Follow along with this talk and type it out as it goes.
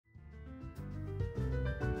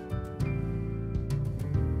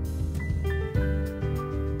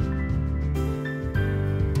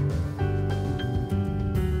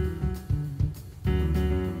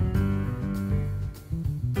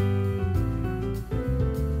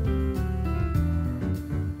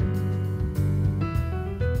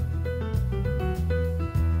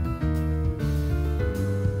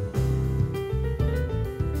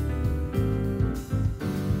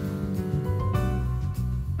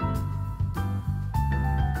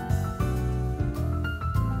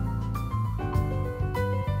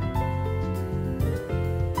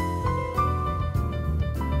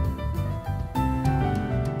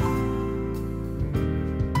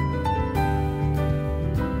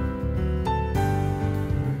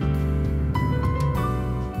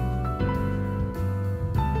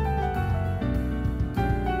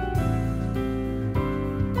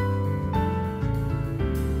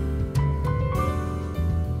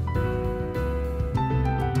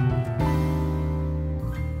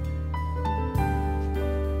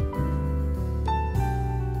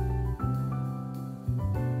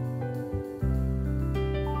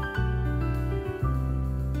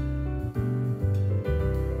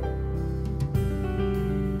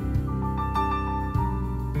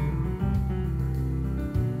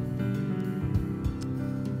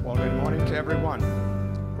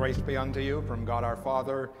everyone. Grace be unto you from God our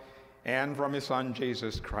Father and from his Son,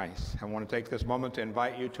 Jesus Christ. I want to take this moment to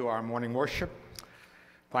invite you to our morning worship.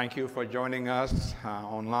 Thank you for joining us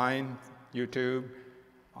online, YouTube,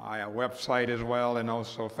 our website as well, and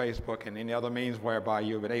also Facebook and any other means whereby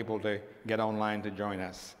you've been able to get online to join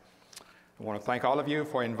us. I want to thank all of you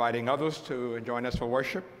for inviting others to join us for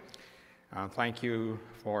worship. Thank you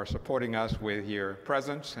for supporting us with your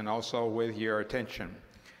presence and also with your attention.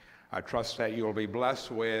 I trust that you will be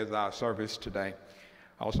blessed with our service today.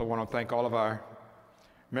 I also want to thank all of our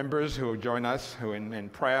members who join us, who in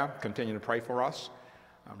prayer continue to pray for us.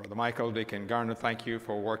 Brother Michael, Deacon Garner, thank you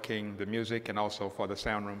for working the music and also for the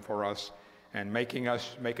sound room for us and making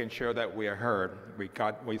sure that we are heard.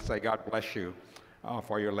 We say God bless you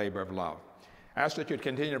for your labor of love. I ask that you'd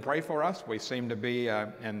continue to pray for us. We seem to be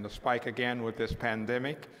in the spike again with this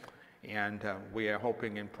pandemic, and we are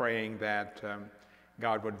hoping and praying that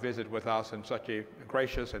God would visit with us in such a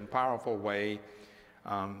gracious and powerful way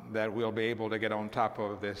that we'll be able to get on top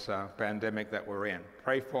of this pandemic that we're in.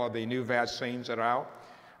 Pray for the new vaccines that are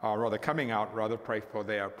out, coming out. Pray for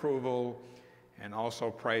their approval, and also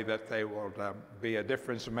pray that they will be a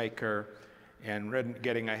difference maker in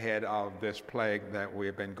getting ahead of this plague that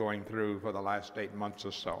we've been going through for the last 8 months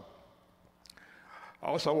or so.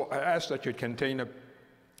 Also, I ask that you continue to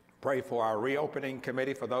pray for our reopening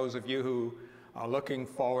committee. For those of you who are looking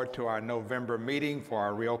forward to our November meeting, for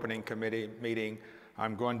our reopening committee meeting,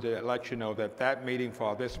 I'm going to let you know that that meeting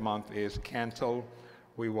for this month is canceled.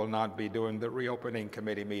 We will not be doing the reopening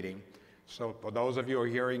committee meeting. So for those of you who are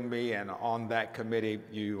hearing me and on that committee,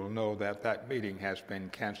 you will know that that meeting has been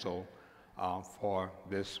canceled for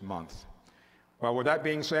this month. Well, with that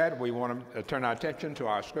being said, we want to turn our attention to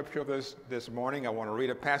our scripture this morning. I want to read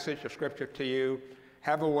a passage of scripture to you,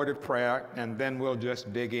 have a word of prayer, and then we'll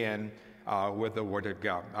just dig in with the word of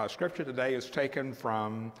God. Our scripture today is taken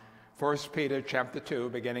from 1 Peter chapter 2,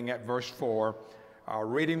 beginning at verse 4,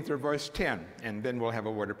 reading through verse 10, and then we'll have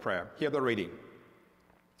a word of prayer. Hear the reading.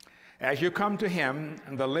 As you come to him,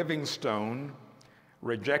 the living stone,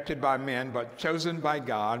 rejected by men, but chosen by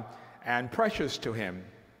God, and precious to him,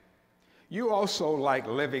 you also, like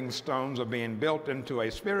living stones, are being built into a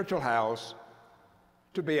spiritual house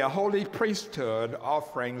to be a holy priesthood,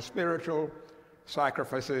 offering spiritual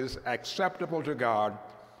sacrifices acceptable to God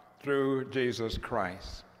through Jesus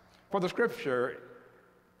Christ. For in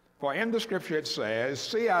the scripture it says,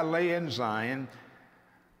 "See, I lay in Zion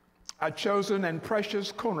a chosen and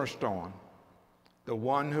precious cornerstone. The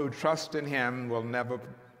one who trusts in him will never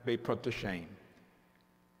be put to shame.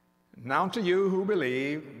 Now to you who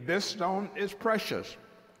believe, this stone is precious,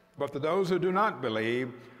 but to those who do not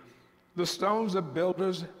believe, the stones the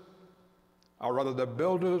builders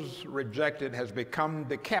rejected has become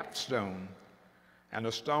the capstone, and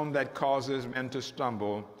a stone that causes men to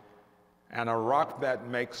stumble, and a rock that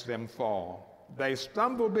makes them fall. They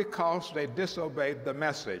stumble because they disobeyed the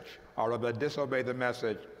message,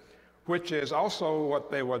 which is also what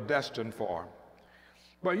they were destined for.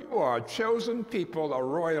 But you are a chosen people, a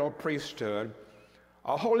royal priesthood,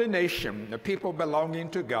 a holy nation, a people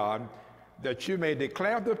belonging to God, that you may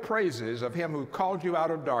declare the praises of him who called you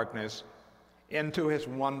out of darkness into his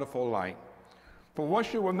wonderful light. For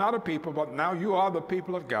once you were not a people, but now you are the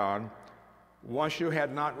people of God. Once you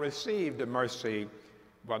had not received mercy,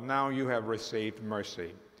 but now you have received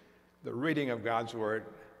mercy." The reading of God's word.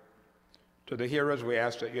 To the hearers, we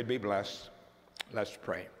ask that you'd be blessed. Let's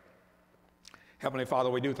pray. Heavenly Father,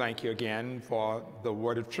 we do thank you again for the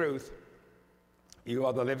word of truth. You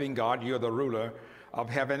are the living God. You are the ruler of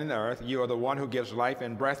heaven and earth. You are the one who gives life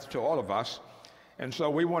and breath to all of us. And so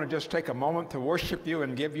we want to just take a moment to worship you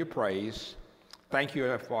and give you praise. Thank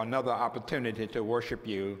you for another opportunity to worship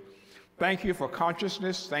you. Thank you for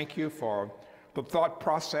consciousness. Thank you for the thought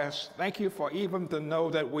process. Thank you for even to know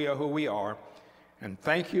that we are who we are. And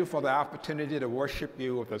thank you for the opportunity to worship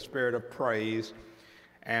you with a spirit of praise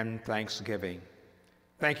and thanksgiving.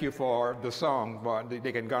 Thank you for the song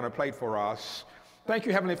Deacon Garner played for us. Thank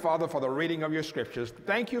you, Heavenly Father, for the reading of your scriptures.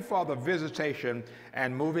 Thank you for the visitation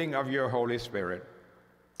and moving of your Holy Spirit.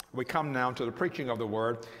 We come now to the preaching of the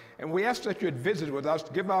word, and we ask that you'd visit with us,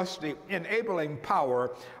 give us the enabling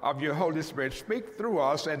power of your Holy Spirit. Speak through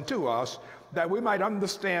us and to us, that we might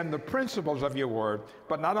understand the principles of your word,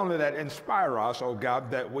 but not only that, inspire us, oh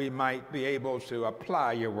God, that we might be able to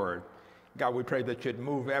apply your word. God, we pray that you'd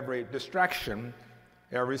move every distraction,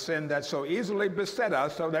 every sin that so easily beset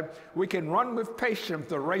us, so that we can run with patience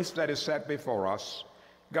the race that is set before us.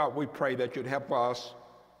 God, we pray that you'd help us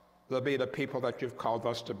to be the people that you've called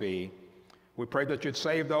us to be. We pray that you'd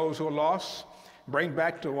save those who are lost, bring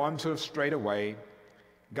back the ones who have strayed away.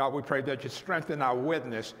 God, we pray that you strengthen our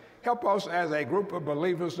witness. Help us as a group of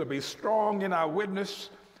believers to be strong in our witness.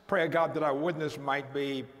 Pray, God, that our witness might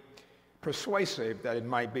be persuasive, that it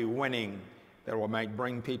might be winning, that it might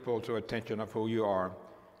bring people to attention of who you are,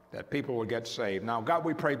 that people will get saved. Now, God,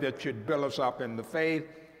 we pray that you'd build us up in the faith,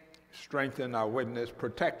 strengthen our witness,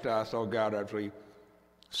 protect us, oh God, as we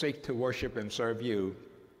seek to worship and serve you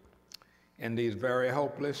in these very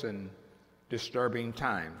hopeless and disturbing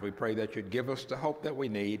times. We pray that you'd give us the hope that we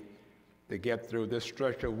need to get through this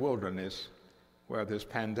stretch of wilderness where this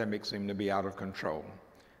pandemic seemed to be out of control.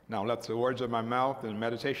 Now let the words of my mouth and the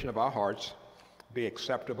meditation of our hearts be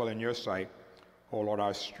acceptable in your sight, O Lord,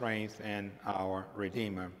 our strength and our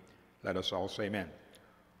Redeemer. Let us all say amen.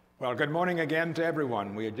 Well, good morning again to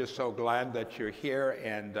everyone. We are just so glad that you're here,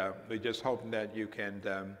 and we just hope that you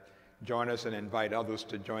can join us and invite others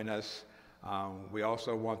to join us. We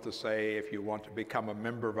also want to say, if you want to become a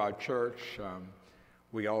member of our church,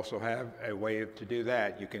 we also have a way to do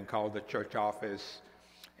that. You can call the church office,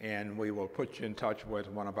 and we will put you in touch with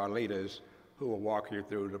one of our leaders who will walk you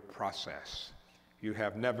through the process. You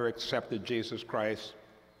have never accepted Jesus Christ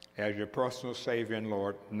as your personal Savior and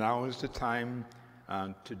Lord. Now is the time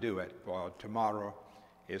to do it, for tomorrow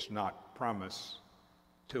is not promised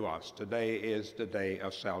to us. Today is the day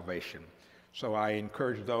of salvation. So I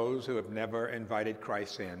encourage those who have never invited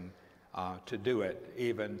Christ in to do it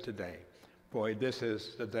even today. For this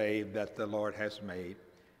is the day that the Lord has made.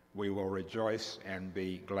 We will rejoice and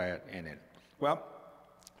be glad in it. Well,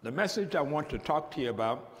 the message I want to talk to you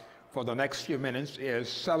about for the next few minutes is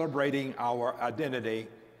celebrating our identity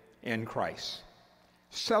in Christ.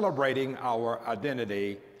 Celebrating our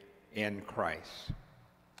identity in Christ.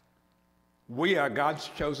 We are God's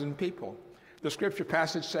chosen people. The scripture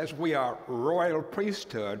passage says we are royal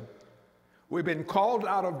priesthood. We've been called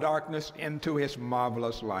out of darkness into his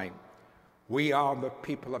marvelous light. We are the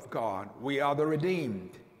people of God. We are the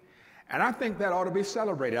redeemed. And I think that ought to be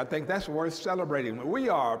celebrated. I think that's worth celebrating. We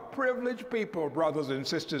are privileged people, brothers and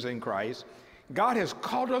sisters in Christ. God has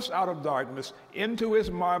called us out of darkness into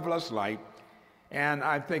his marvelous light. And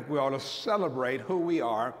I think we ought to celebrate who we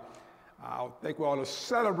are. I think we ought to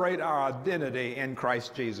celebrate our identity in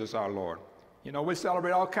Christ Jesus our Lord. You know, we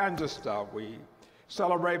celebrate all kinds of stuff. We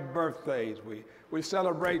celebrate birthdays. We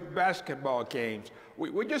celebrate basketball games.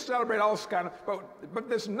 We just celebrate all kinds of, but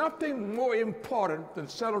there's nothing more important than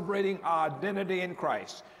celebrating our identity in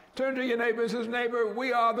Christ. Turn to your neighbor and say, neighbor,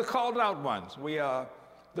 we are the called out ones. We are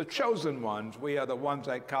the chosen ones. We are the ones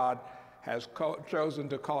that God has chosen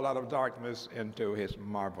to call out of darkness into his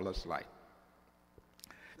marvelous light.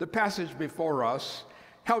 The passage before us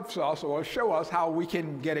helps us or show us how we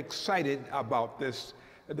can get excited about this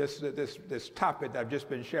topic that I've just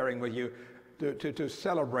been sharing with you to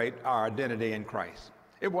celebrate our identity in Christ.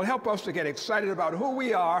 It will help us to get excited about who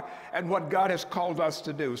we are and what God has called us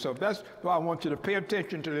to do. So that's why I want you to pay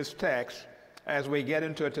attention to this text as we get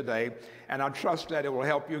into it today, and I trust that it will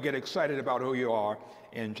help you get excited about who you are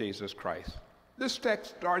in Jesus Christ. This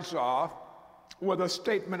text starts off with a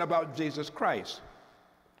statement about Jesus Christ.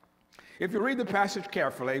 If you read the passage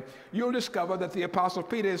carefully, you'll discover that the Apostle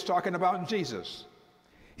Peter is talking about Jesus.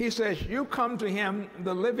 He says, you come to him,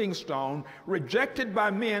 the living stone, rejected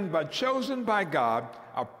by men, but chosen by God,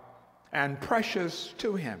 and precious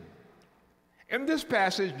to him. In this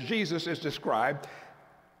passage, Jesus is described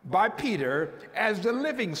by Peter as the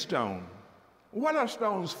living stone. What are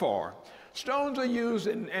stones for? Stones are used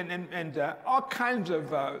in all kinds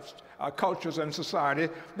of cultures and societies.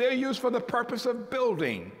 They're used for the purpose of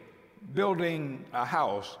building a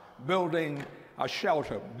house, building a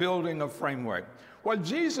shelter, building a framework. Well,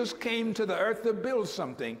 Jesus came to the earth to build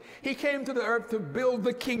something. He came to the earth to build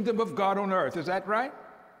the kingdom of God on earth. Is that right?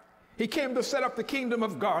 He came to set up the kingdom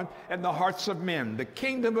of God in the hearts of men, the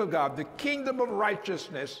kingdom of God, the kingdom of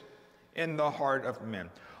righteousness in the heart of men.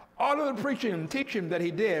 All of the preaching and teaching that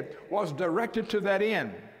he did was directed to that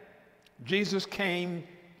end. Jesus came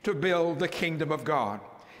to build the kingdom of God.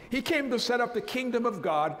 He came to set up the kingdom of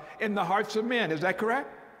God in the hearts of men. Is that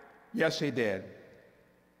correct? Yes, he did.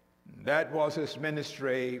 That was his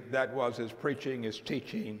ministry. That was his preaching, his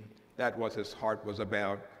teaching. That was his heart was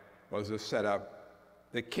about, was to set up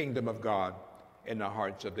the kingdom of God in the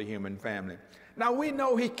hearts of the human family. Now, we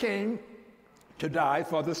know he came to die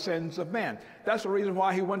for the sins of man. That's the reason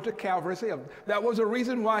why he went to Calvary's Hill. That was the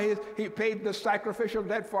reason why he paid the sacrificial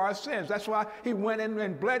debt for our sins. That's why he went in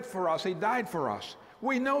and bled for us. He died for us.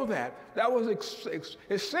 We know that. That was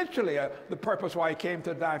essentially the purpose why he came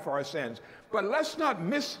to die for our sins. But let's not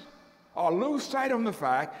miss or lose sight on the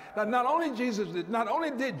fact that not only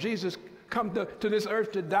did Jesus come to this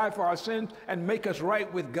earth to die for our sins and make us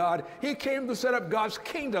right with God. He came to set up God's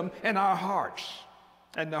kingdom in our hearts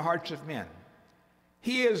and the hearts of men.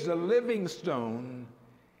 He is the living stone.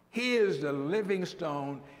 He is the living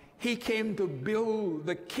stone. He came to build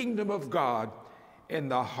the kingdom of God in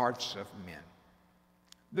the hearts of men.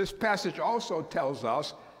 This passage also tells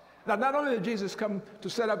us that not only did Jesus come to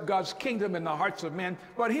set up God's kingdom in the hearts of men,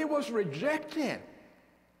 but he was rejected.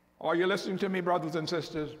 Are you listening to me, brothers and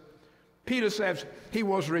sisters? Peter says he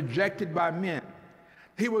was rejected by men.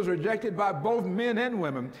 He was rejected by both men and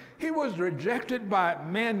women. He was rejected by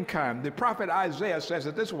mankind. The prophet Isaiah says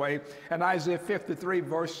it this way in Isaiah 53,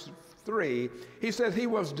 verse 3. He says he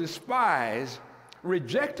was despised,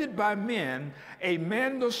 rejected by men, a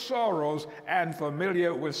man of sorrows and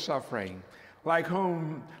familiar with suffering. Like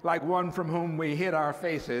one from whom we hid our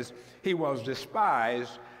faces, he was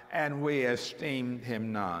despised, and we esteemed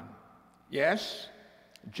him not. Yes,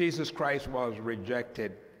 Jesus Christ was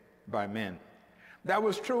rejected by men. That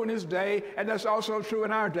was true in his day, and that's also true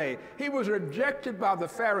in our day. He was rejected by the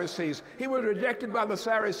Pharisees. He was rejected by the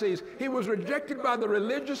Sadducees. He was rejected by the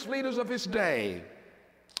religious leaders of his day.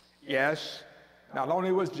 Yes, not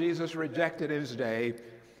only was Jesus rejected in his day,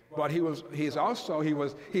 but he's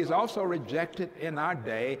also rejected in our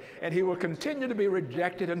day, and he will continue to be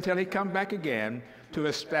rejected until he comes back again to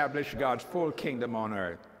establish God's full kingdom on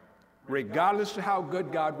earth. Regardless of how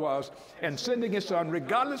good God was in sending his son,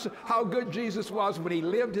 regardless of how good Jesus was when he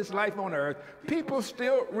lived his life on earth, people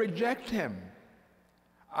still reject him.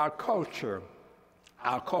 Our culture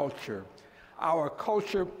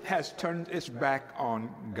has turned its back on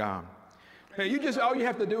God. All you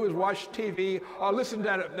have to do is watch TV or listen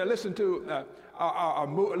to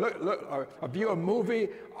view a movie.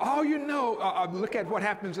 All you know, look at what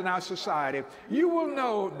happens in our society. You will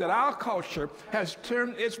know that our culture has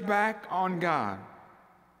turned its back on God.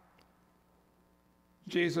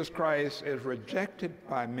 Jesus Christ is rejected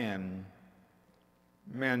by men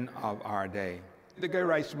of our day. The gay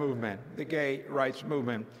rights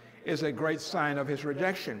movement is a great sign of his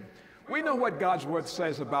rejection. We know what God's word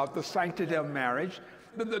says about the sanctity of marriage.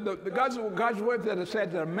 God's word that has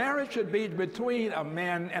said that a marriage should be between a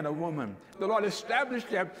man and a woman. The Lord established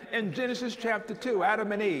that in Genesis chapter 2,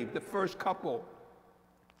 Adam and Eve, the first couple.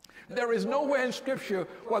 There is nowhere in Scripture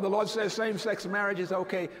where the Lord says same-sex marriage is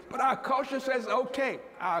okay, but our culture says okay.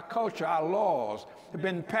 Our culture, our laws have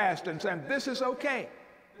been passed and said this is okay.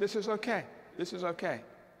 This is okay. This is okay.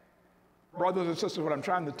 Brothers and sisters, what I'm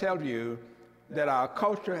trying to tell you that our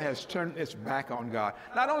culture has turned its back on God.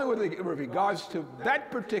 Not only with regards to that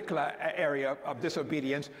particular area of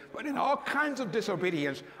disobedience, but in all kinds of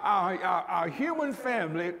disobedience, our human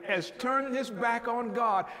family has turned its back on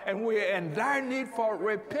God, and we're in dire need for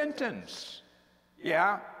repentance.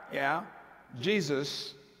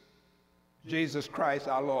 Jesus Christ,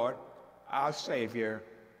 our Lord, our Savior,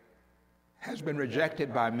 has been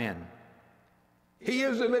rejected by men. He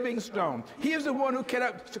is the living stone. He is the one who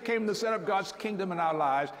came to set up God's kingdom in our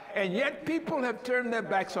lives, and yet people have turned their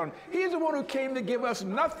backs on him. He is the one who came to give us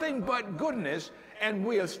nothing but goodness, and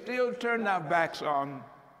we have still turned our backs on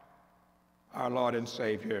our Lord and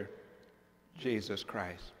Savior, Jesus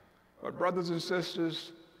Christ. But brothers and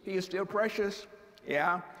sisters, he is still precious.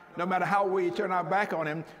 No matter how we turn our back on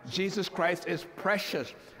him, Jesus Christ is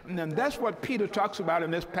precious. And then that's what Peter talks about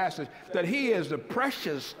in this passage, that he is the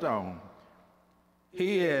precious stone.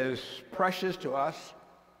 He is precious to us.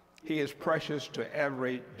 He is precious to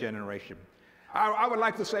every generation. I would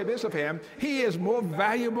like to say this of him: he is more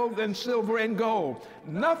valuable than silver and gold.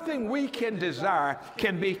 Nothing we can desire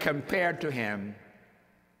can be compared to him.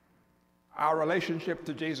 Our relationship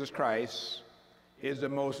to Jesus Christ is the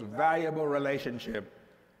most valuable relationship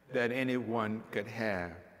that anyone could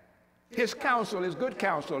have. His counsel is good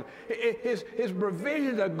counsel. His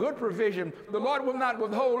provisions are good provision. The Lord will not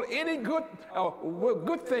withhold any good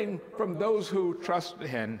thing from those who trust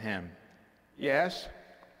in him. Yes,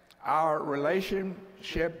 our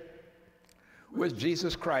relationship with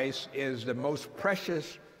Jesus Christ is the most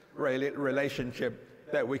precious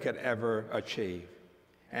relationship that we could ever achieve.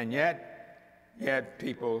 And yet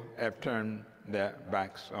people have turned their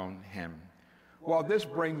backs on him. Well, this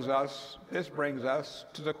brings us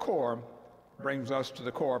to the core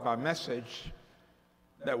of our message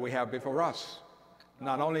that we have before us.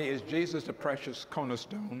 Not only is Jesus the precious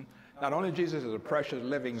cornerstone, not only Jesus is a precious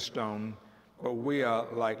living stone, but we are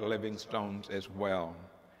like living stones as well.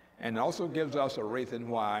 And it also gives us a reason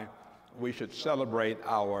why we should celebrate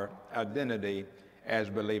our identity as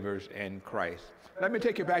believers in Christ. Let me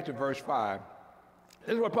take you back to verse 5.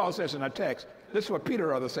 This is what Paul says in our text. This is what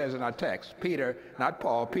Peter says in our text. Peter, not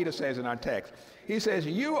Paul, Peter says in our text. He says,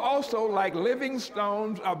 you also, like living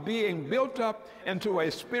stones, are being built up into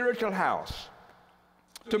a spiritual house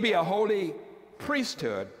to be a holy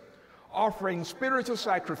priesthood, offering spiritual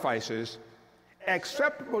sacrifices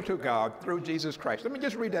acceptable to God through Jesus Christ. Let me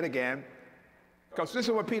just read that again, because this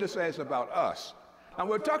is what Peter says about us. And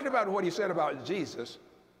we're talking about what he said about Jesus.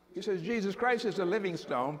 He says Jesus Christ is a living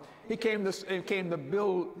stone. He came to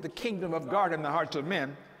build the kingdom of God in the hearts of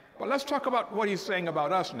men. But let's talk about what he's saying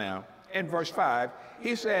about us now. In verse 5,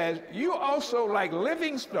 he says, you also, like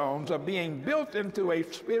living stones, are being built into a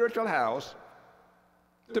spiritual house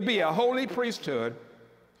to be a holy priesthood,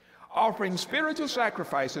 offering spiritual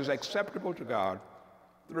sacrifices acceptable to God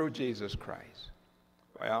through Jesus Christ.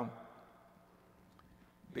 Well,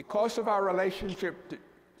 because of our relationship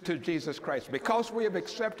to Jesus Christ, because we have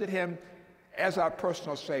accepted him as our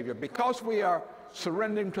personal Savior, because we are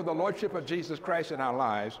surrendering to the Lordship of Jesus Christ in our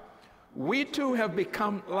lives, we too have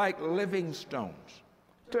become like living stones.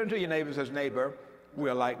 Turn to your neighbor and says, neighbor, we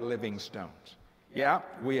are like living stones. Yeah,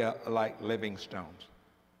 we are like living stones.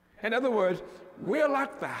 In other words, we are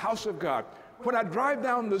like the house of God. When I drive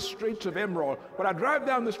down the streets of Emerald, when I drive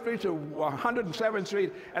down the streets of 107th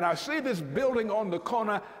Street and I see this building on the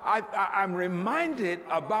corner, I'm reminded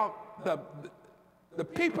about the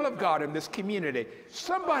people of God in this community.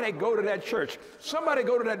 Somebody go to that church. Somebody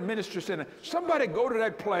go to that ministry center. Somebody go to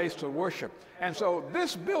that place to worship. And so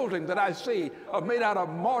this building that I see made out of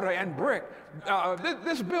mortar and brick,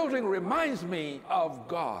 this building reminds me of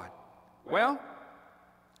God. Well,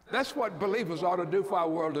 that's what believers ought to do for our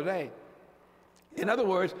world today. In other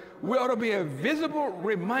words, we ought to be a visible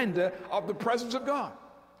reminder of the presence of God.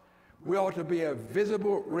 We ought to be a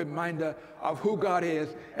visible reminder of who God is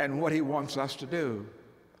and what he wants us to do.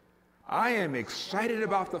 I am excited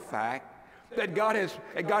about the fact that God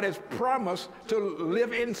has promised to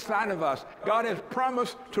live inside of us. God has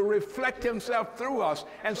promised to reflect himself through us.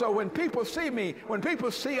 And so when people see me, when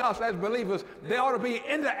people see us as believers, they ought to be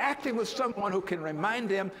interacting with someone who can remind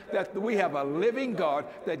them that we have a living God,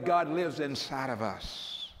 that God lives inside of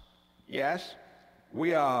us. Yes,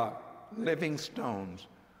 we are living stones.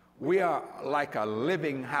 We are like a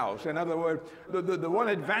living house. In other words, the one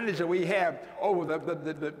advantage that we have over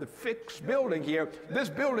the fixed building here, this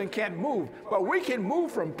building can't move, but we can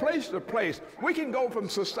move from place to place. We can go from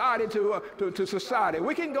society to society.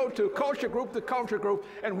 We can go to culture group to culture group,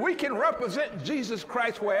 and we can represent Jesus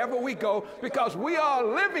Christ wherever we go because we are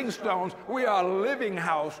living stones. We are a living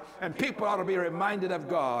house, and people ought to be reminded of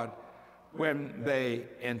God when they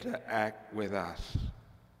interact with us.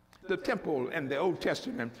 The temple in the Old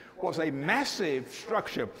Testament was a massive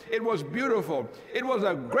structure. It was beautiful. It was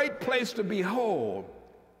a great place to behold.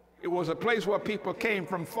 It was a place where people came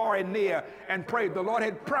from far and near and prayed. The Lord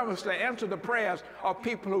had promised to answer the prayers of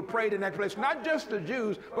people who prayed in that place, not just the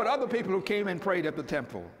Jews, but other people who came and prayed at the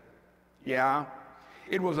temple. Yeah,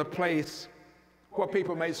 it was a place where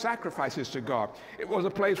people made sacrifices to God. It was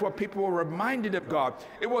a place where people were reminded of God.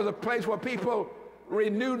 It was a place where people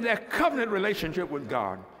renewed their covenant relationship with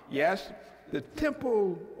God. Yes, the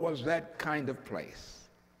temple was that kind of place.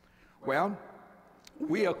 Well,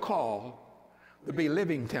 we are called to be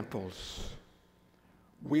living temples.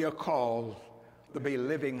 We are called to be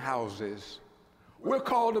living houses. We're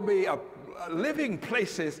called to be living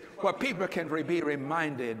places where people can be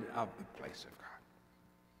reminded of the place of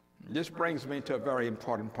God. This brings me to a very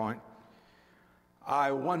important point.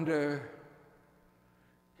 I wonder,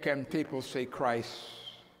 can people see Christ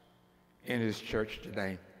in his church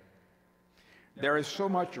today? There is so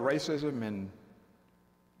much racism and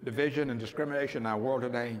division and discrimination in our world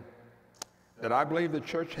today that I believe the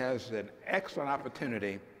church has an excellent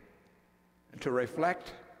opportunity to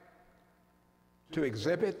reflect, to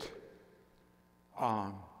exhibit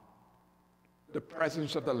the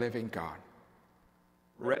presence of the living God.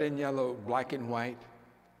 Red and yellow, black and white.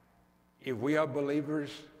 If we are believers,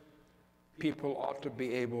 people ought to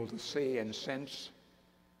be able to see and sense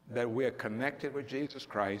that we are connected with Jesus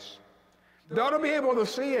Christ. They ought to be able to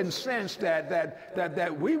see and sense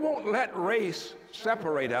that we won't let race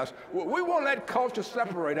separate us. We won't let culture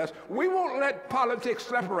separate us. We won't let politics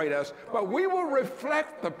separate us. But we will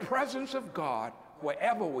reflect the presence of God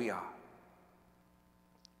wherever we are.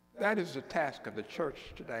 That is the task of the church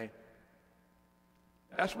today.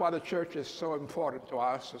 That's why the church is so important to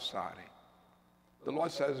our society. The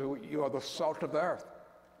Lord says you are the salt of the earth.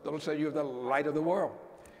 The Lord says you are the light of the world.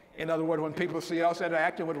 In other words, when people see us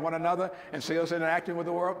interacting with one another and see us interacting with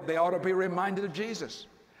the world, they ought to be reminded of Jesus.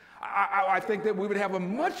 I think that we would have a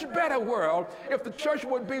much better world if the church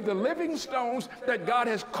would be the living stones that God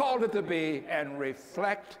has called it to be and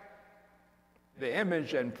reflect the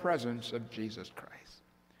image and presence of Jesus Christ.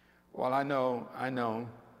 Well, I know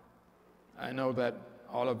that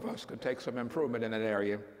all of us could take some improvement in that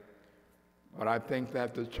area, but I think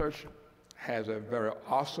that the church has a very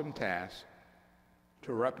awesome task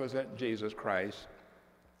to represent Jesus Christ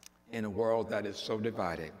in a world that is so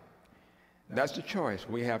divided. That's the choice.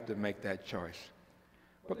 We have to make that choice.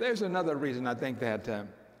 But there's another reason I think that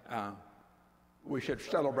we should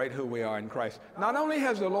celebrate who we are in Christ. Not only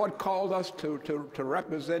has the Lord called us to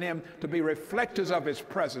represent him, to be reflectors of his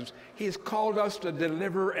presence, he's called us to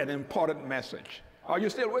deliver an important message. Are you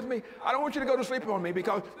still with me? I don't want you to go to sleep on me,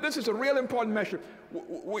 because this is a real important message.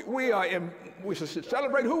 We should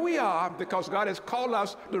celebrate who we are because God has called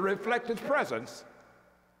us to reflect his presence.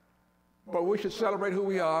 But we should celebrate who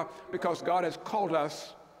we are because God has called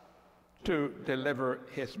us to deliver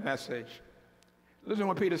his message. Listen to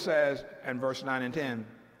what Peter says in verse 9 and 10.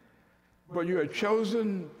 But you're a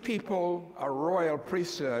chosen people, a royal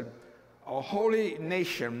priesthood, a holy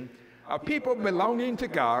nation, a people belonging to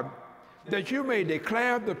God, that you may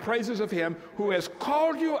declare the praises of him who has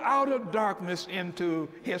called you out of darkness into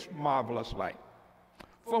his marvelous light.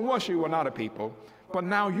 For once you were not a people, but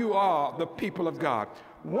now you are the people of God.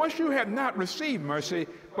 Once you had not received mercy,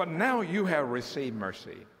 but now you have received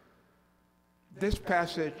mercy. This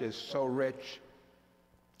passage is so rich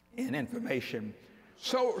in information,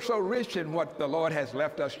 so rich in what the Lord has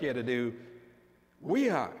left us here to do. We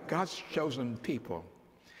are God's chosen people.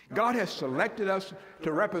 God has selected us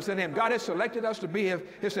to represent him. God has selected us to be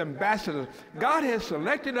his ambassadors. God has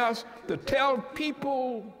selected us to tell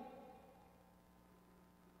people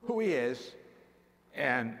who he is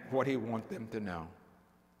and what he wants them to know.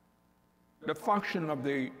 The function of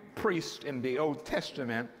the priests in the Old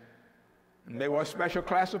Testament, and they were a special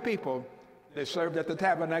class of people. They served at the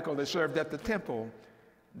tabernacle. They served at the temple.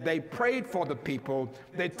 They prayed for the people.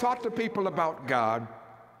 They taught the people about God.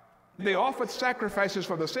 They offered sacrifices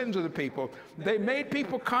for the sins of the people. They made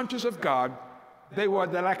people conscious of God. They're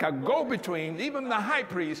like a go-between. Even the high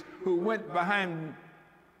priest who went behind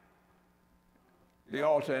the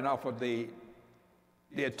altar and offered the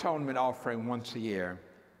atonement offering once a year.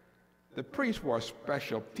 The priests were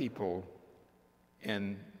special people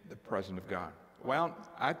in the presence of God. Well,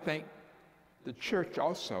 I think the church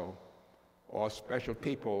also are special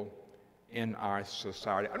people in our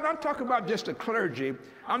society. I'm not talking about just the clergy.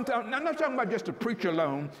 I'm not talking about just the preacher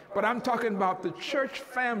alone, but I'm talking about the church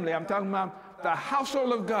family. I'm talking about the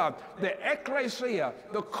household of God, the ecclesia,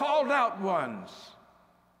 the called out ones,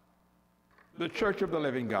 the church of the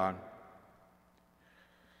living God.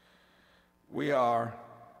 We are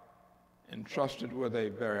entrusted with a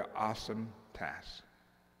very awesome task.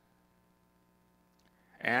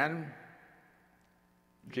 And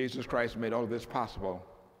Jesus Christ made all of this possible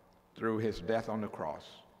through his death on the cross.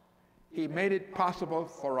 He made it possible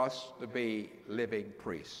for us to be living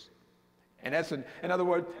priests. And that's in other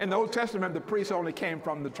words, in the Old Testament, the priests only came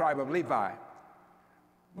from the tribe of Levi.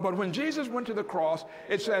 But when Jesus went to the cross,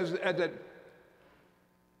 it says that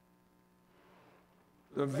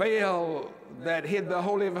the veil that hid the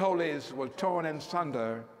Holy of Holies was torn in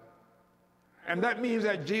sunder. And that means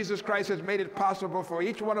that Jesus Christ has made it possible for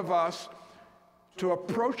each one of us to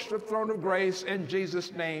approach the throne of grace in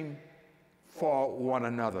Jesus' name for one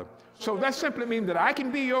another. So that simply means that I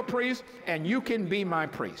can be your priest and you can be my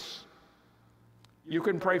priest. You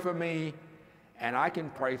can pray for me and I can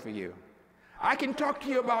pray for you. I can talk to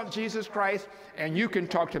you about Jesus Christ and you can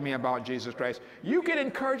talk to me about Jesus Christ. You can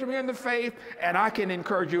encourage me in the faith and I can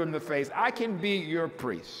encourage you in the faith. I can be your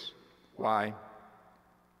priest. Why?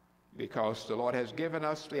 Because the Lord has given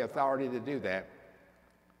us the authority to do that.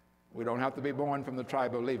 We don't have to be born from the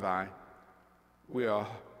tribe of Levi. We are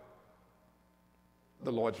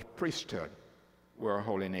the Lord's priesthood. We're a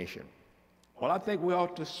holy nation. Well, I think we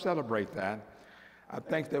ought to celebrate that. I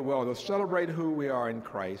think that we ought to celebrate who we are in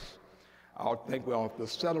Christ. I think we ought to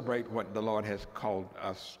celebrate what the Lord has called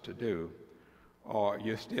us to do. Are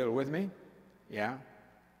you still with me? Yeah?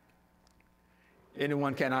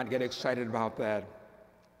 Anyone cannot get excited about that,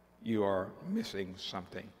 you are missing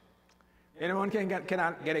something. Anyone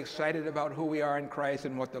cannot get excited about who we are in Christ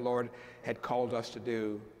and what the Lord had called us to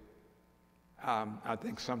do. I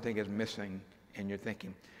think something is missing in your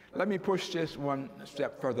thinking. Let me push this one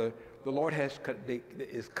step further. The Lord has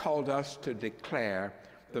called us to declare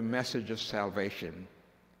the message of salvation.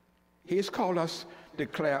 He has called us to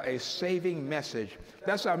declare a saving message.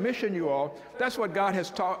 That's our mission, you all. That's what God has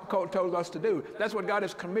told us to do. That's what God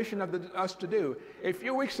has commissioned us to do. A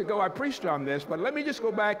few weeks ago, I preached on this, but let me just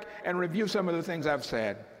go back and review some of the things I've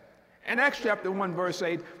said. In Acts chapter 1, verse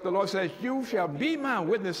 8, the Lord says, you shall be my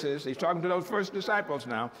witnesses, he's talking to those first disciples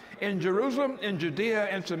now, in Jerusalem, in Judea,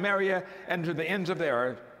 and Samaria, and to the ends of the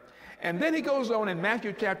earth. And then he goes on in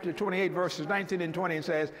Matthew chapter 28, verses 19 and 20, and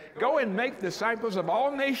says, go and make disciples of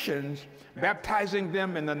all nations, baptizing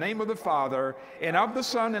them in the name of the Father, and of the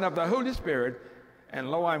Son, and of the Holy Spirit. And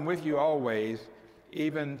lo, I'm with you always,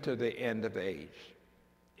 even to the end of the age.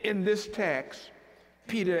 In this text,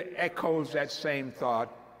 Peter echoes that same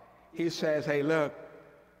thought. He says, hey, look,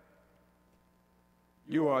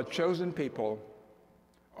 you are a chosen people,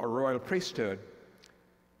 a royal priesthood,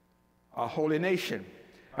 a holy nation,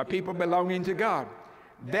 a people belonging to God,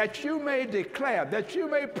 that you may declare, that you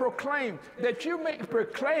may proclaim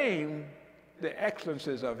the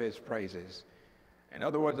excellences of his praises. In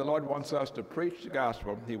other words, the Lord wants us to preach the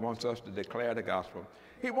gospel. He wants us to declare the gospel.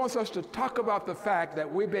 He wants us to talk about the fact that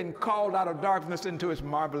we've been called out of darkness into his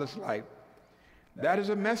marvelous light. That is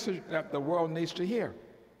a message that the world needs to hear.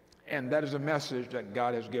 And that is a message that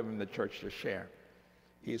God has given the church to share.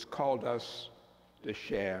 He's called us to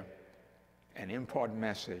share an important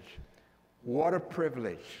message. What a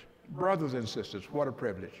privilege. Brothers and sisters, what a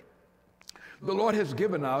privilege. The Lord has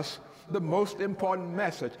given us the most important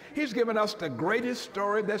message. He's given us the greatest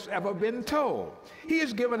story that's ever been told. He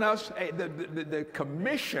has given us the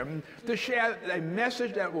commission to share a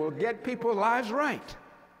message that will get people's lives right.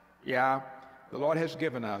 Yeah, the Lord has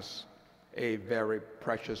given us a very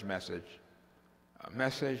precious message, a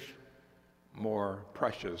message more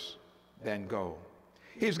precious than gold.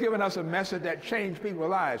 He's given us a message that changed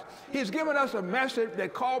people's lives. He's given us a message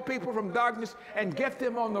that called people from darkness and get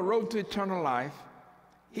them on the road to eternal life.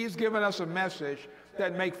 He's given us a message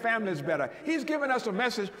that make families better. He's given us a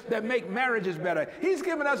message that make marriages better. He's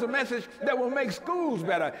given us a message that will make schools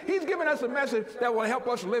better. He's given us a message that will help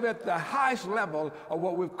us live at the highest level of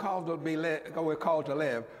what we're called to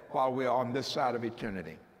live while we're on this side of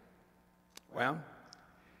eternity. Well,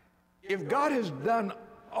 if God has done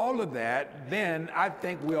all of that, then I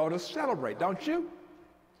think we ought to celebrate, don't you?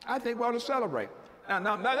 I think we ought to celebrate.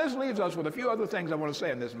 Now this leaves us with a few other things I want to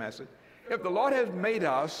say in this message. If the Lord has made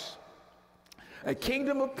us a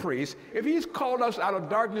kingdom of priests, if he's called us out of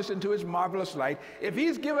darkness into his marvelous light, if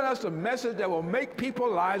he's given us a message that will make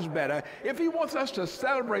people's lives better, if he wants us to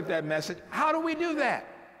celebrate that message, how do we do that?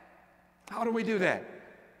 How do we do that?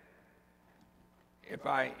 If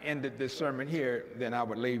I ended this sermon here, then I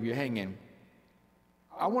would leave you hanging.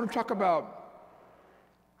 I want to talk about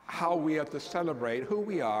how we have to celebrate who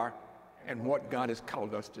we are and what God has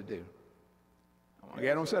called us to do.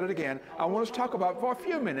 Again, I don't say it again. I want us to talk about, for a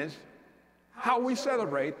few minutes, how we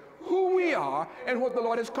celebrate who we are and what the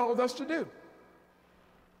Lord has called us to do.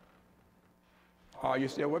 Are you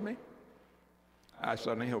still with me? I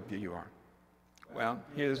certainly hope that you are. Well,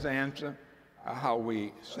 here's the answer, how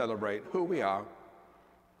we celebrate who we are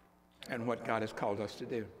and what God has called us to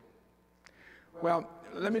do. Well,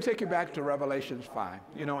 let me take you back to Revelation 5.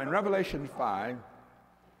 You know, in Revelation 5,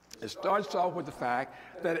 it starts off with the fact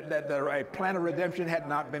that a plan of redemption had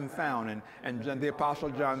not been found, and the Apostle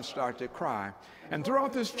John starts to cry. And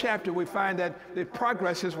throughout this chapter, we find that the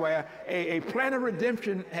progress is where a plan of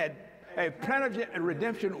redemption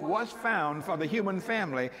was found for the human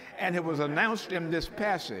family, and it was announced in this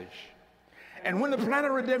passage. And when the plan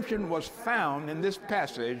of redemption was found in this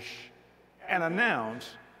passage and announced,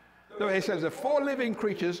 it says the 4 living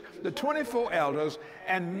creatures, the 24 elders,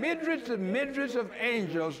 and myriads of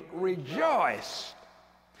angels rejoiced.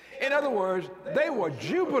 In other words, they were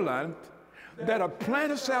jubilant that a plan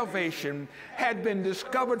of salvation had been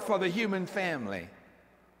discovered for the human family.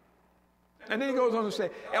 And then he goes on to say,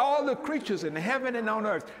 all the creatures in heaven and on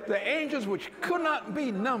earth, the angels which could not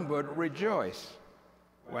be numbered, rejoice.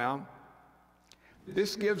 Well,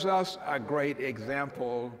 this gives us a great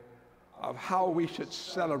example of how we should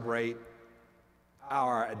celebrate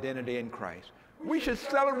our identity in Christ. We should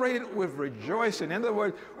celebrate it with rejoicing. In other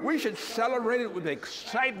words, we should celebrate it with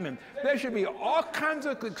excitement. There should be all kinds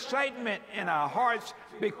of excitement in our hearts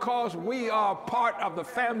because we are part of the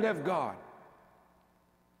family of God.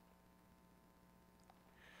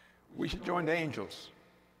 We should join the angels.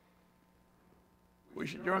 We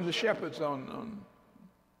should join the shepherds on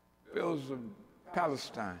fields of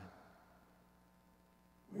Palestine.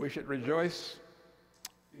 We should rejoice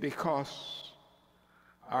because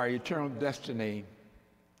our eternal destiny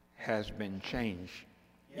has been changed.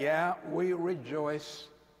 Yeah, we rejoice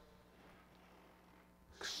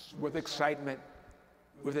with excitement,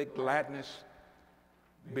 with gladness,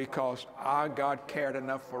 because our God cared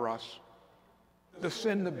enough for us to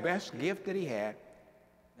send the best gift that he had.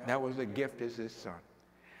 That was the gift is his son.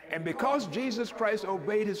 And because Jesus Christ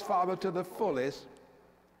obeyed his Father to the fullest,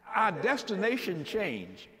 our destination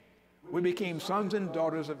changed. We became sons and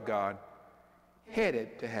daughters of God,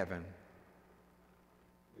 headed to heaven.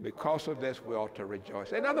 Because of this, we ought to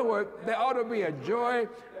rejoice. In other words, there ought to be a joy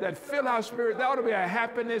that fill our spirit. There ought to be a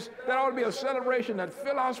happiness. There ought to be a celebration that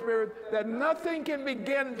fill our spirit that nothing can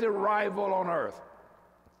begin to rival on earth.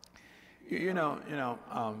 Even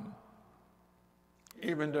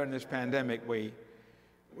during this pandemic, we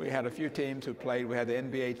had a few teams who played. We had the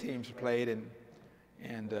NBA teams who played,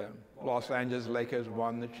 and Los Angeles Lakers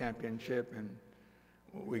won the championship, and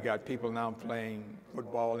we got people now playing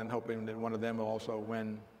football and hoping that one of them will also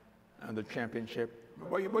win the championship.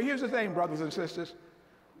 But here's the thing, brothers and sisters.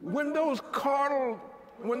 When those carnal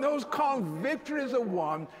victories are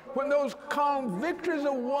won, the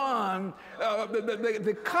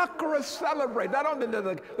conquerors celebrate. Not only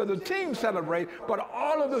does the team celebrate, but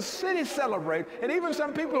all of the city celebrate, and even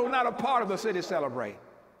some people who are not a part of the city celebrate.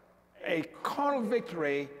 A carnal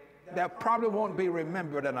victory that probably won't be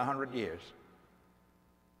remembered in 100 years.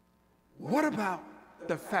 What about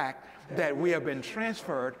the fact that we have been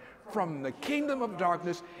transferred from the kingdom of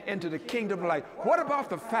darkness into the kingdom of light? What about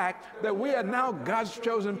the fact that we are now God's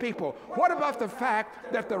chosen people? What about the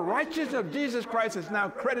fact that the righteousness of Jesus Christ is now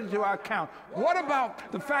credited to our account? What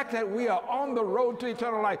about the fact that we are on the road to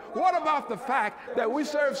eternal life? What about the fact that we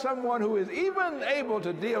serve someone who is even able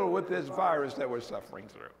to deal with this virus that we're suffering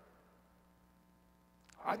through?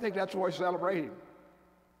 I think that's worth celebrating.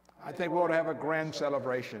 I think we ought to have a grand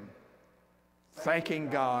celebration, thanking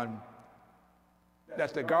God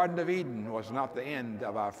that the Garden of Eden was not the end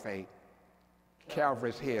of our fate.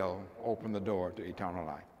 Calvary's Hill opened the door to eternal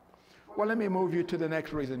life. Well, let me move you to the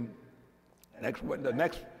next reason, the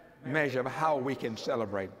next measure of how we can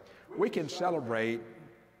celebrate. We can celebrate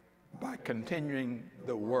by continuing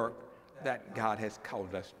the work that God has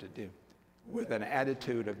called us to do with an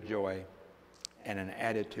attitude of joy and an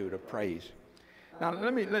attitude of praise. Now,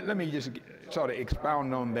 let me just sort of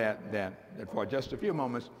expound on that for just a few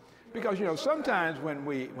moments, because sometimes when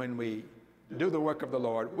we do the work of the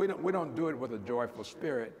Lord, we don't do it with a joyful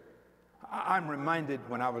spirit. I'm reminded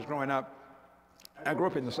when I was growing up, I grew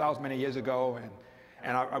up in the South many years ago,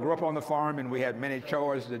 and I grew up on the farm, and we had many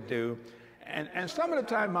chores to do, and some of the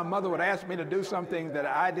time my mother would ask me to do something that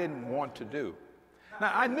I didn't want to do.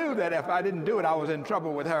 Now, I knew that if I didn't do it, I was in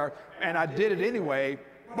trouble with her, and I did it anyway,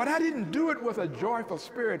 but I didn't do it with a joyful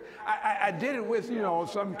spirit. I did it with,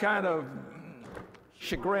 some kind of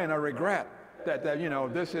chagrin or regret that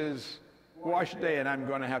this is wash day, and I'm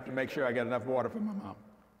going to have to make sure I get enough water for my mom.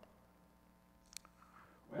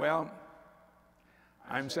 Well,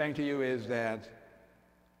 I'm saying to you is that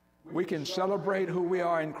we can celebrate who we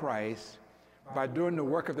are in Christ by doing the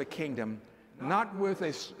work of the kingdom, not with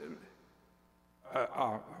a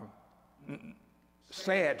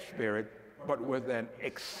sad spirit, but with an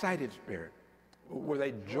excited spirit, with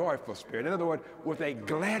a joyful spirit. In other words, with a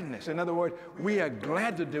gladness. In other words, we are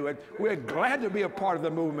glad to do it. We're glad to be a part of the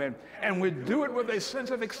movement, and we do it with a sense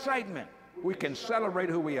of excitement. We can celebrate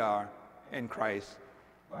who we are in Christ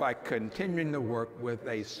by continuing the work with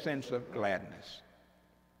a sense of gladness.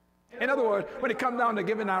 In other words, when it comes down to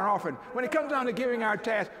giving our offering, when it comes down to giving our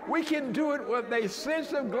task, we can do it with a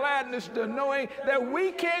sense of gladness to knowing that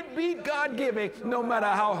we can't beat God-giving no matter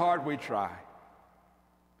how hard we try.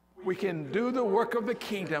 We can do the work of the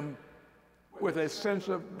kingdom with a sense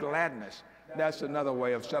of gladness. That's another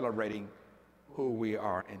way of celebrating who we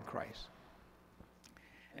are in Christ.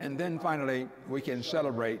 And then finally, we can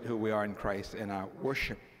celebrate who we are in Christ in our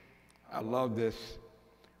worship. I love this.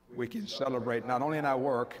 We can celebrate not only in our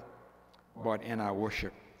work, but in our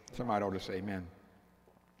worship. Somebody ought to say amen.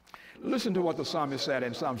 Listen to what the psalmist said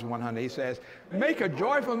in Psalms 100. He says, make a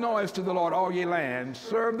joyful noise to the Lord, all ye lands.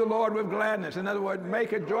 Serve the Lord with gladness. In other words,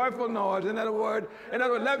 make a joyful noise. In other words,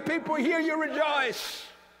 let people hear you rejoice.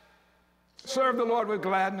 Serve the Lord with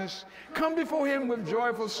gladness. Come before him with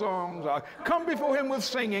joyful songs. Come before him with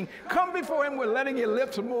singing. Come before him with letting your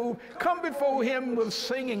lips move. Come before him with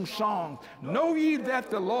singing songs. Know ye that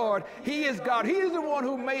the Lord, he is God. He is the one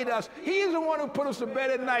who made us. He is the one who put us to bed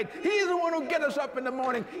at night. He is the one who gets us up in the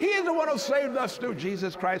morning. He is the one who saved us through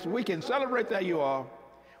Jesus Christ. We can celebrate that, you all.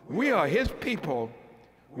 We are his people.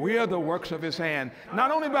 We are the works of his hand. Not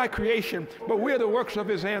only by creation, but we are the works of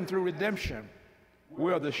his hand through redemption.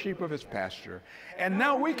 We are the sheep of his pasture. And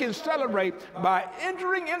now we can celebrate by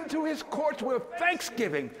entering into his courts with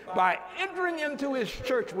thanksgiving, by entering into his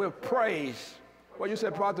church with praise. Well, you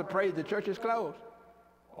said, Father, praise, the church is closed.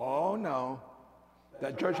 Oh, no.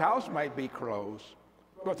 That church house might be closed,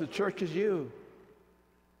 but the church is you.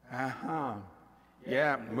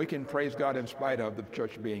 Yeah, we can praise God in spite of the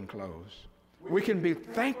church being closed. We can be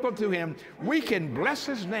thankful to him. We can bless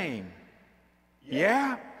his name.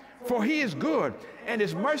 Yeah? For he is good, and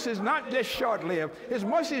his mercy is not just short-lived. His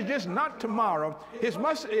mercy is just not tomorrow. His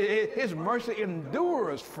mercy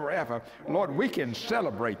endures forever. Lord, we can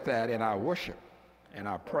celebrate that in our worship, in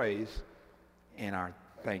our praise, in our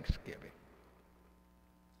thanksgiving.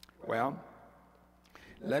 Well,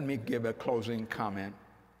 let me give a closing comment.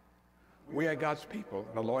 We are God's people.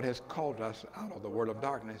 The Lord has called us out of the world of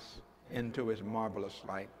darkness into his marvelous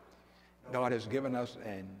light. God has given us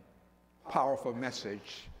a powerful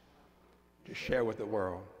message to share with the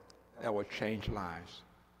world that will change lives.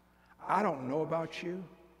 I don't know about you,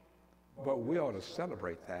 but we ought to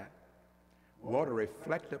celebrate that. We ought to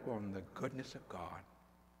reflect upon the goodness of God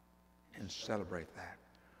and celebrate that.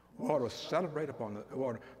 We ought to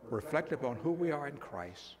reflect upon who we are in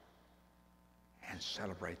Christ and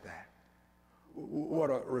celebrate that. We ought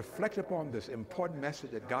to reflect upon this important message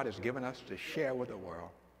that God has given us to share with the world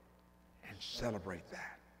and celebrate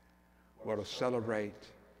that. We ought to celebrate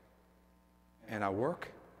in our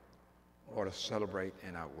work, or to celebrate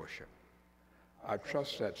in our worship. I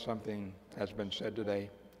trust that something has been said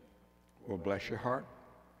today will bless your heart.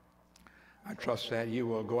 I trust that you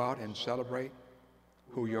will go out and celebrate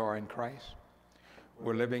who you are in Christ.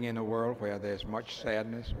 We're living in a world where there's much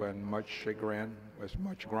sadness, where much chagrin, there's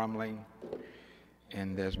much grumbling,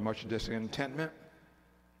 and there's much discontentment.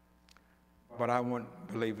 But I want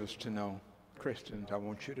believers to know, Christians, I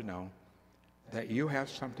want you to know that you have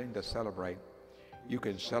something to celebrate. You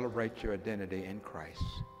can celebrate your identity in Christ.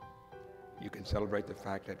 You can celebrate the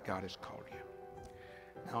fact that God has called you.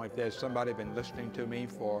 Now, if there's somebody been listening to me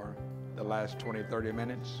for the last 20, 30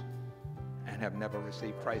 minutes and have never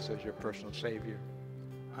received Christ as your personal Savior,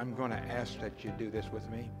 I'm going to ask that you do this with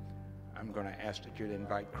me. I'm going to ask that you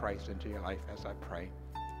invite Christ into your life as I pray.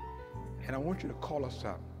 And I want you to call us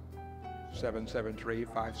up,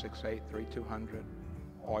 773-568-3200,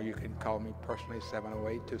 or you can call me personally,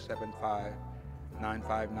 708-275-9594,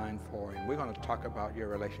 and we're going to talk about your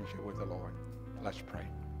relationship with the Lord. Let's pray.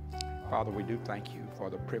 Father, we do thank you for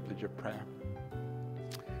the privilege of prayer.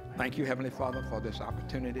 Thank you, Heavenly Father, for this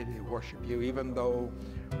opportunity to worship you. Even though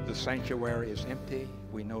the sanctuary is empty,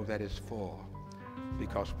 we know that it's full,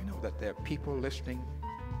 because we know that there are people listening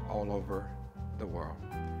all over the world.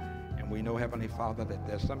 And we know, Heavenly Father, that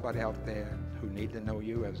there's somebody out there who need to know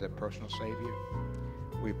you as their personal Savior.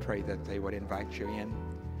 We pray that they would invite you in.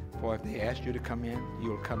 For if they ask you to come in,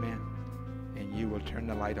 you'll come in, and you will turn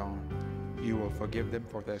the light on. You will forgive them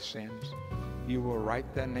for their sins. You will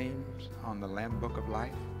write their names on the Lamb Book of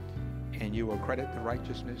Life, and you will credit the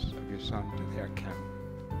righteousness of your Son to their account.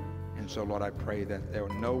 And so, Lord, I pray that there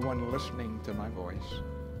no one listening to my voice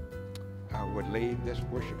would leave this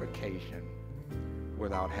worship occasion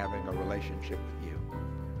without having a relationship with you.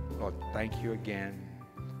 Lord, thank you again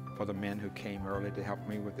for the men who came early to help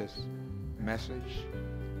me with this message.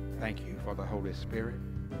 Thank you for the Holy Spirit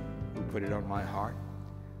who put it on my heart.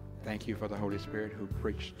 Thank you for the Holy Spirit who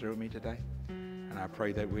preached through me today. And I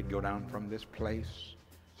pray that we'd go down from this place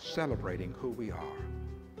celebrating who we are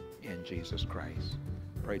in Jesus Christ.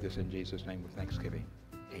 Pray this in Jesus' name with thanksgiving.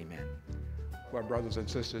 Amen. Well, brothers and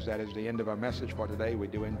sisters, that is the end of our message for today. We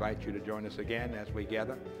do invite you to join us again as we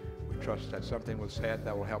gather. We trust that something was said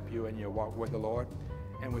that will help you in your walk with the Lord.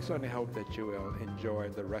 And we certainly hope that you will enjoy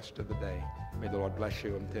the rest of the day. May the Lord bless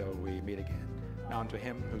you until we meet again. Now unto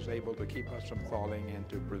him who's able to keep us from falling and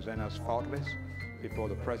to present us faultless before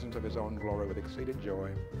the presence of his own glory with exceeded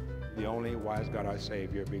joy, the only wise God our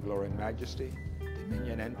Savior, be glory and majesty,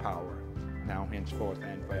 dominion and power, now, henceforth,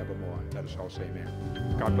 and forevermore. Let us all say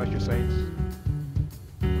amen. God bless you, saints.